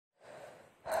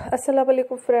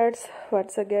Assalamualaikum friends,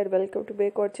 once again welcome to my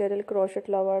channel Crochet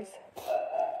Lovers.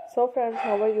 So friends,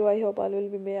 how are you? I hope all will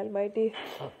be may Almighty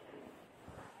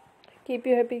keep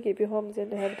you happy, keep you homes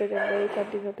and healthy, and may you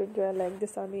continue to enjoy like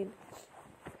this. Amin.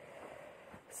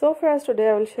 So friends, today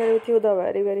I will share with you the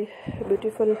very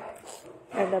beautiful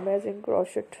and amazing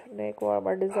crochet neck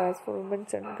warmer designs for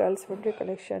women's and girls winter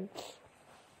collection.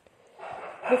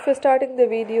 Before starting the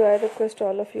video, I request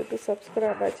all of you to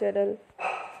subscribe my channel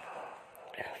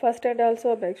first, and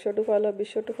also be sure to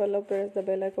follow, press the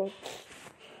bell icon.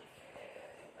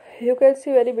 You can see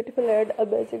very beautiful and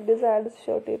amazing designs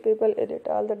showing people in it.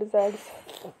 All the designs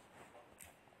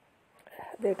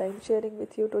that I am sharing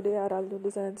with you today are all new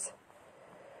designs.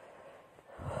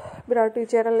 Brought to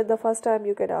channel in the first time,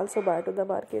 you can also buy to the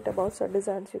market about some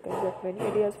designs. You can get many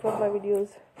ideas from my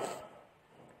videos.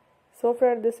 So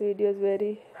friend, this video is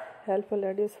very helpful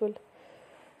and useful.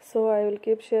 So I will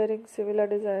keep sharing similar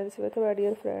designs with my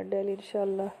dear friend daily,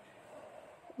 inshallah.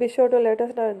 Be sure to let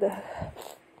us know in the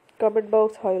comment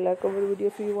box how you like our video.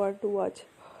 If you want to watch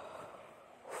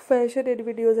fashion in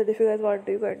videos, and if you guys want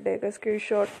to, you can take a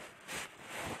screenshot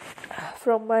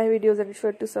from my videos and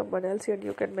share it to someone else, and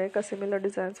you can make a similar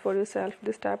designs for yourself.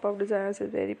 This type of designs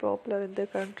is very popular in the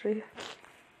country,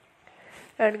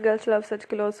 and girls love such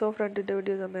clothes. So friend, the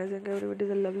video is amazing. Every video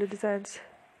is a lovely designs.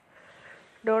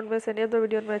 Don't miss any other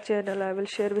video on my channel. I will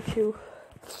share with you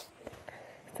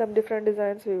some different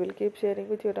designs. We will keep sharing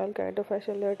with you all kind of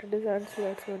fashion related designs.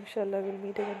 Let's go, inshallah. We'll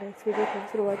meet in the next video.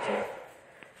 Thanks for watching.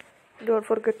 Don't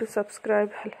forget to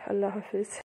subscribe. Allah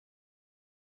Hafiz.